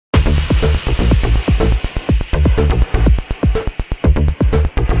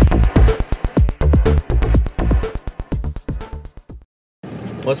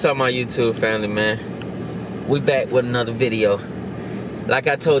What's up, my YouTube family, man? We back with another video. Like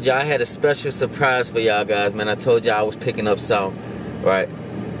I told y'all, I had a special surprise for y'all guys, man. I told y'all I was picking up something, right?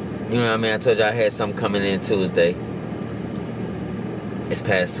 You know what I mean? I told y'all I had something coming in Tuesday. It's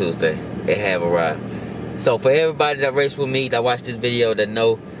past Tuesday. It have arrived. So for everybody that raced with me, that watched this video, that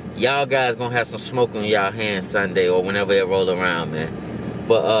know y'all guys gonna have some smoke on y'all hands Sunday or whenever it roll around, man.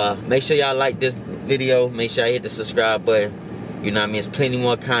 But make sure y'all like this video. Make sure y'all hit the subscribe button. You know what I mean? It's plenty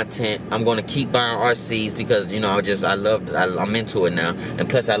more content. I'm gonna keep buying RCs because, you know, I'm into it now. And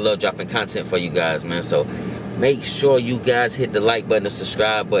plus I love dropping content for you guys, man. So make sure you guys hit the like button, the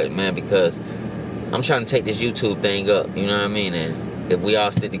subscribe button, man, because I'm trying to take this YouTube thing up, you know what I mean? And if we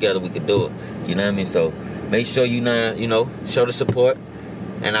all stick together, we could do it. You know what I mean? So make sure you know, show the support.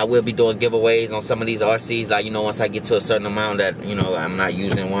 And I will be doing giveaways on some of these RCs. Like, you know, once I get to a certain amount that, you know, I'm not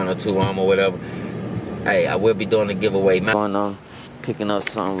using 1 or 2 or whatever. Hey, I will be doing a giveaway, man. Going on, picking up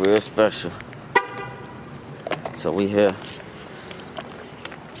something real special. So we here.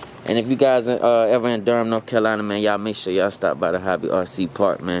 And if you guys are ever in Durham, North Carolina, man, y'all make sure y'all stop by the Hobby RC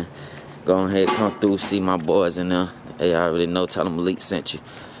Park, man. Go ahead, come through, see my boys in there. They already know, tell them Malik sent you.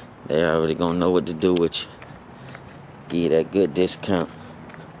 They already gonna know what to do with you. Give you that good discount.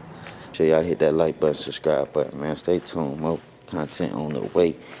 Make sure y'all hit that like button, subscribe button, man. Stay tuned, more content on the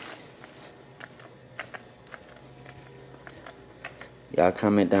way. Y'all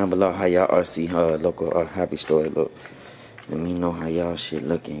comment down below how y'all RC local hobby store look. Let me know how y'all shit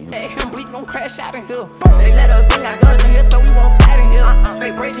looking. Hey, bleak gon' crash out in here. They let us bring our guns in here, so we won't fight in here.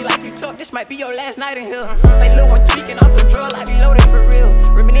 They crazy like you talk, this might be your last night in here. Say Lil one tweaking off them drugs like we loaded for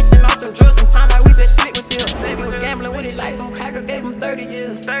real. Reminiscing off them drugs, sometimes like we bet shit was here. We was gambling with it like them hackers gave them 30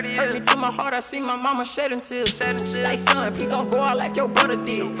 years. Hurt me to my heart, I see my mama shedding tears. She like, son, please don't go out like your brother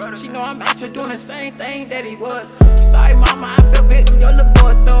did. She know I'm out here doing the same thing that he was. Sorry mama, I feel victim, your little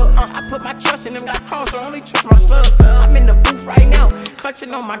boy thug. I put my trust in him, got crossed, so only trust my slugs. I'm in the booth right now,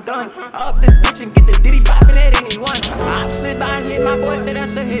 clutching on my gun. Up this bitch and get the ditty popping at anyone. I slid by and hit my boy, said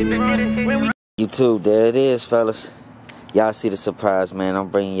that's a hit and run. When we YouTube, there it is, fellas. Y'all see the surprise, man. I'm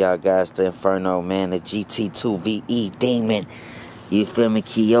bringing y'all guys to Inferno, man. The gt2 VE Demon. You feel me?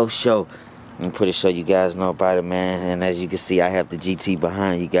 Kyosho. I'm pretty sure you guys know about it, man. And as you can see, I have the GT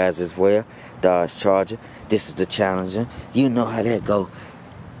behind you guys as well. Dodge Charger. This is the Challenger. You know how that go.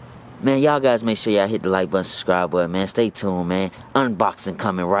 Man, y'all guys make sure y'all hit the like button, subscribe button, man. Stay tuned, man. Unboxing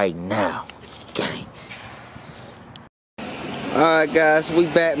coming right now. Gang. Alright, guys. We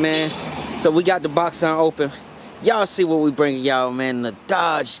back, man. So we got the box open. Y'all see what we bringing y'all, man. The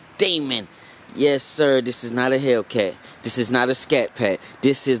Dodge Demon. Yes, sir. This is not a Hellcat. This is not a Scat Pack.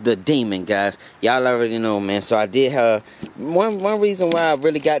 This is the Demon, guys. Y'all already know, man. So I did have one reason why I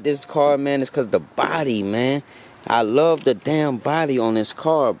really got this car, man, is because the body, man. I love the damn body on this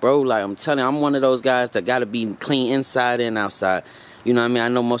car, bro. Like, I'm telling you, I'm one of those guys that gotta be clean inside and outside. You know what I mean? I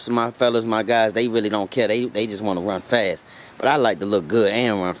know most of my fellas, my guys, they really don't care. They just want to run fast. But I like to look good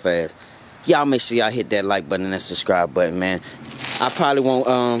and run fast. Y'all make sure y'all hit that like button and that subscribe button, man. I probably won't,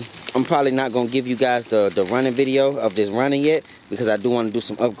 I'm probably not going to give you guys the running video of this running yet, because I do want to do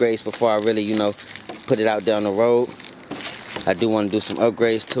some upgrades before I really, you know, put it out down the road. I do want to do some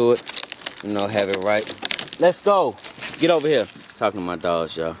upgrades to it, you know, have it right. Let's go. Get over here. Talking to my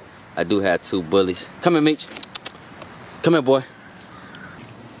dogs, y'all. I do have 2 bullies. Come here, Meech. Come here, boy.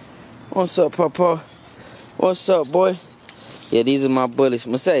 What's up, Papa? What's up, boy? Yeah, these are my bullies.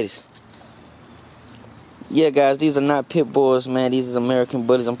 Mercedes. Yeah, guys, these are not pit bulls, man. These are American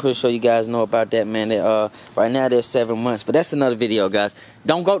bullies. I'm pretty sure you guys know about that, man. They, right now they're 7 months, but that's another video, guys.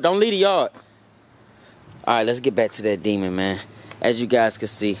 Don't leave the yard. All right, let's get back to that Demon, man. As you guys can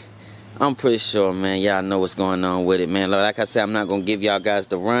see, I'm pretty sure, man, y'all know what's going on with it, man. Like I said, I'm not gonna give y'all guys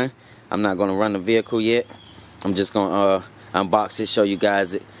the run. I'm not gonna run the vehicle yet. I'm just gonna unbox it, show you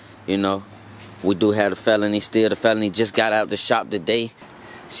guys it. You know, we do have the felony still. The felony just got out the shop today.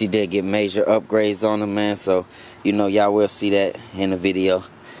 She did get major upgrades on her, man. So, you know, y'all will see that in the video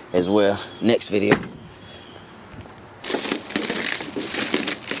as well. Next video.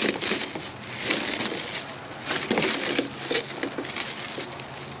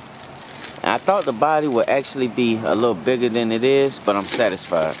 I thought the body would actually be a little bigger than it is, but I'm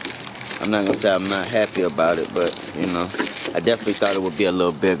satisfied. I'm not going to say I'm not happy about it, but, you know, I definitely thought it would be a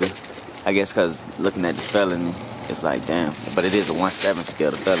little bigger. I guess because looking at the felony, it's like, damn. But it is a 1/7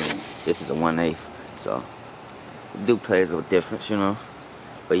 scale, the felony. This is a 1/8. So, it do play a little difference, you know.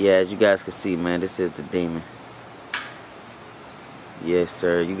 But yeah, as you guys can see, man, this is the Demon. Yes,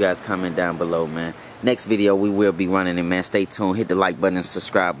 sir. You guys comment down below, man. Next video, we will be running it, man. Stay tuned. Hit the like button and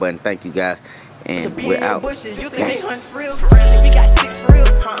subscribe button. Thank you, guys. and we're out. Bushes, you think they hunt for real? We got sticks for real.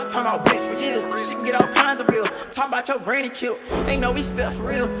 I'm talking about bricks for years. She can get all kinds of real. Talking about your granny killed. They know we stuff for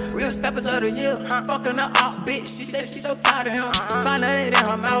real. Real steppers of the year. Fucking her out, bitch. She said she's so tired of him. Signed it in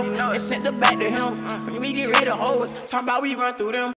her mouth and sent her back to him. When we get rid of hoes, talking about we run through them.